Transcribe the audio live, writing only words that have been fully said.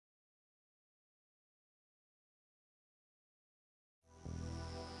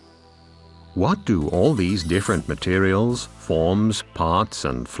What do all these different materials, forms, parts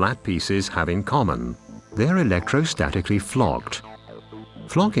and flat pieces have in common? They're electrostatically flocked.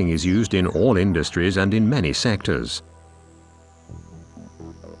 Flocking is used in all industries and in many sectors.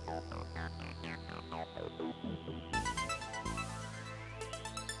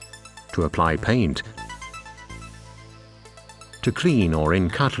 To apply paint, to clean or in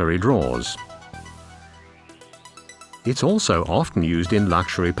cutlery drawers. It's also often used in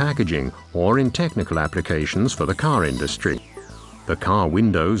luxury packaging or in technical applications for the car industry. The car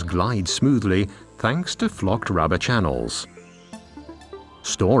windows glide smoothly thanks to flocked rubber channels.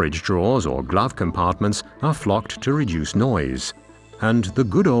 Storage drawers or glove compartments are flocked to reduce noise. And the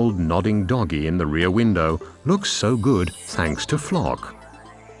good old nodding doggy in the rear window looks so good thanks to flock.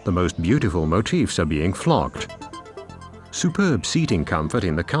 The most beautiful motifs are being flocked. Superb seating comfort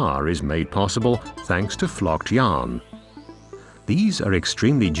in the car is made possible thanks to flocked yarn. These are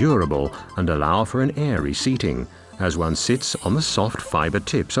extremely durable and allow for an airy seating, as one sits on the soft fiber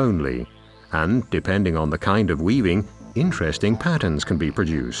tips only, and depending on the kind of weaving, interesting patterns can be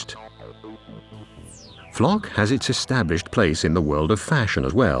produced. Flock has its established place in the world of fashion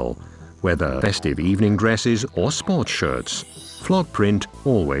as well, whether festive evening dresses or sports shirts. Flock print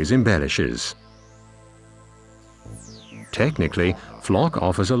always embellishes. Technically, flock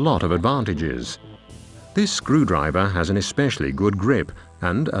offers a lot of advantages. This screwdriver has an especially good grip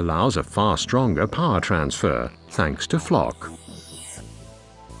and allows a far stronger power transfer, thanks to flock.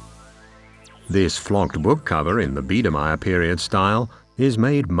 This flocked book cover in the Biedermeier period style is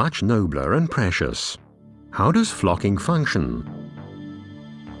made much nobler and precious. How does flocking function?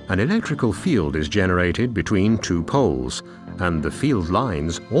 An electrical field is generated between two poles, and the field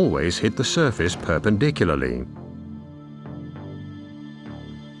lines always hit the surface perpendicularly.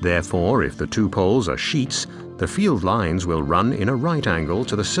 Therefore, if the two poles are sheets, the field lines will run in a right angle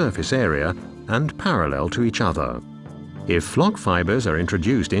to the surface area and parallel to each other. If flock fibers are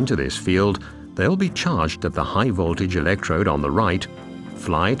introduced into this field, they'll be charged at the high voltage electrode on the right,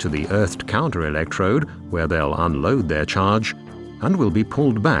 fly to the earthed counter electrode where they'll unload their charge, and will be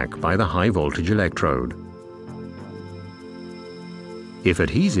pulled back by the high voltage electrode. If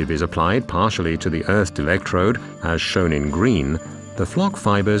adhesive is applied partially to the earthed electrode, as shown in green, the flock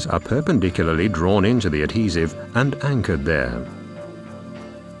fibers are perpendicularly drawn into the adhesive and anchored there.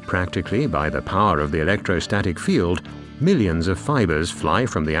 Practically, by the power of the electrostatic field, millions of fibers fly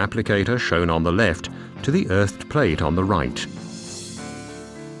from the applicator shown on the left to the earthed plate on the right.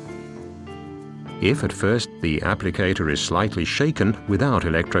 If at first the applicator is slightly shaken without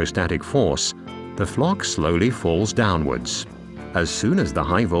electrostatic force, the flock slowly falls downwards. As soon as the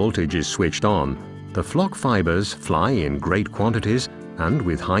high voltage is switched on, the flock fibers fly in great quantities and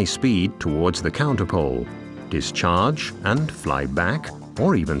with high speed towards the counterpole, discharge and fly back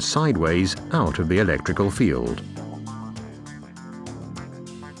or even sideways out of the electrical field.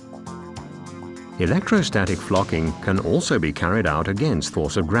 Electrostatic flocking can also be carried out against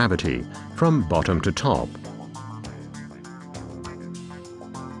force of gravity, from bottom to top.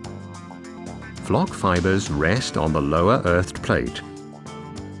 Flock fibers rest on the lower earthed plate.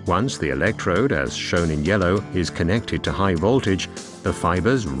 Once the electrode, as shown in yellow, is connected to high voltage, the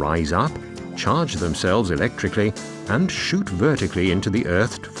fibers rise up, charge themselves electrically, and shoot vertically into the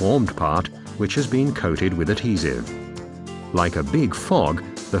earthed formed part which has been coated with adhesive. Like a big fog,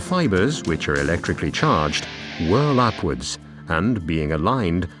 the fibers, which are electrically charged, whirl upwards and, being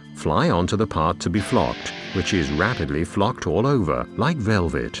aligned, fly onto the part to be flocked, which is rapidly flocked all over, like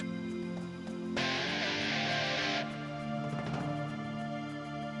velvet.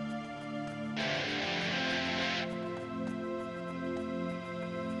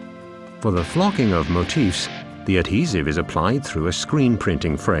 For the flocking of motifs, the adhesive is applied through a screen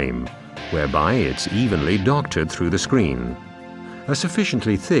printing frame, whereby it's evenly doctored through the screen. A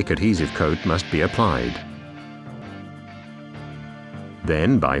sufficiently thick adhesive coat must be applied.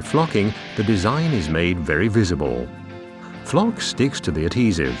 Then, by flocking, the design is made very visible. Flock sticks to the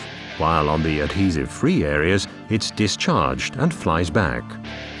adhesive, while on the adhesive-free areas it's discharged and flies back.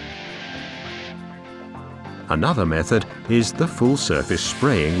 Another method is the full surface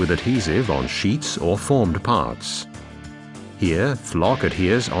spraying with adhesive on sheets or formed parts. Here, flock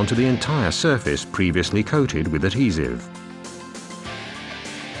adheres onto the entire surface previously coated with adhesive.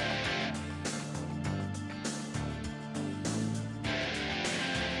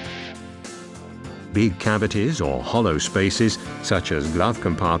 Big cavities or hollow spaces, such as glove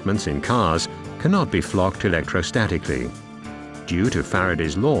compartments in cars, cannot be flocked electrostatically. Due to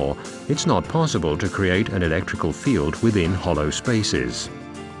Faraday's law, it's not possible to create an electrical field within hollow spaces.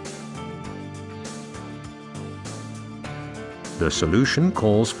 The solution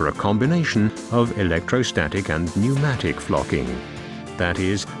calls for a combination of electrostatic and pneumatic flocking. That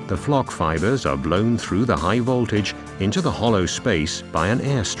is, the flock fibers are blown through the high voltage into the hollow space by an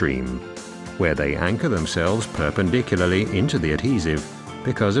airstream, where they anchor themselves perpendicularly into the adhesive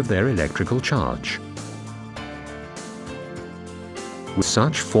because of their electrical charge. With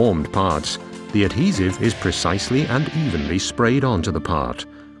such formed parts, the adhesive is precisely and evenly sprayed onto the part,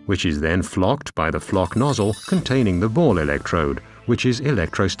 which is then flocked by the flock nozzle containing the ball electrode, which is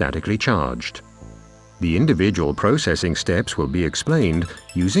electrostatically charged. The individual processing steps will be explained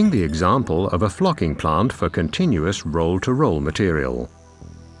using the example of a flocking plant for continuous roll-to-roll material.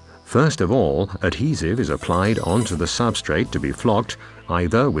 First of all, adhesive is applied onto the substrate to be flocked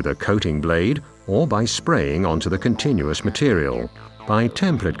either with a coating blade or by spraying onto the continuous material, by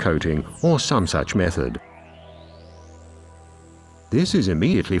template coating or some such method. This is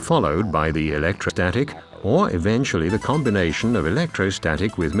immediately followed by the electrostatic or eventually the combination of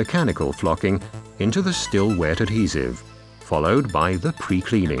electrostatic with mechanical flocking into the still wet adhesive, followed by the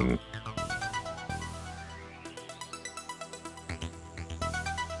pre-cleaning.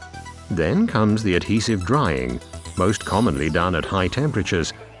 Then comes the adhesive drying, most commonly done at high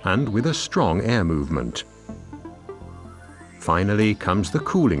temperatures and with a strong air movement. Finally comes the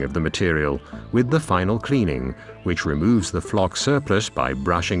cooling of the material with the final cleaning, which removes the flock surplus by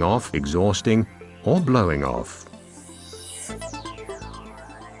brushing off, exhausting, or blowing off.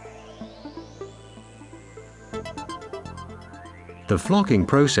 The flocking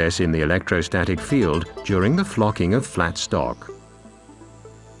process in the electrostatic field during the flocking of flat stock.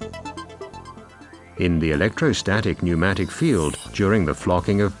 In the electrostatic pneumatic field during the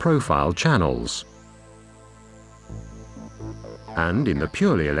flocking of profile channels. And in the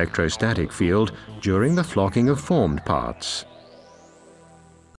purely electrostatic field during the flocking of formed parts.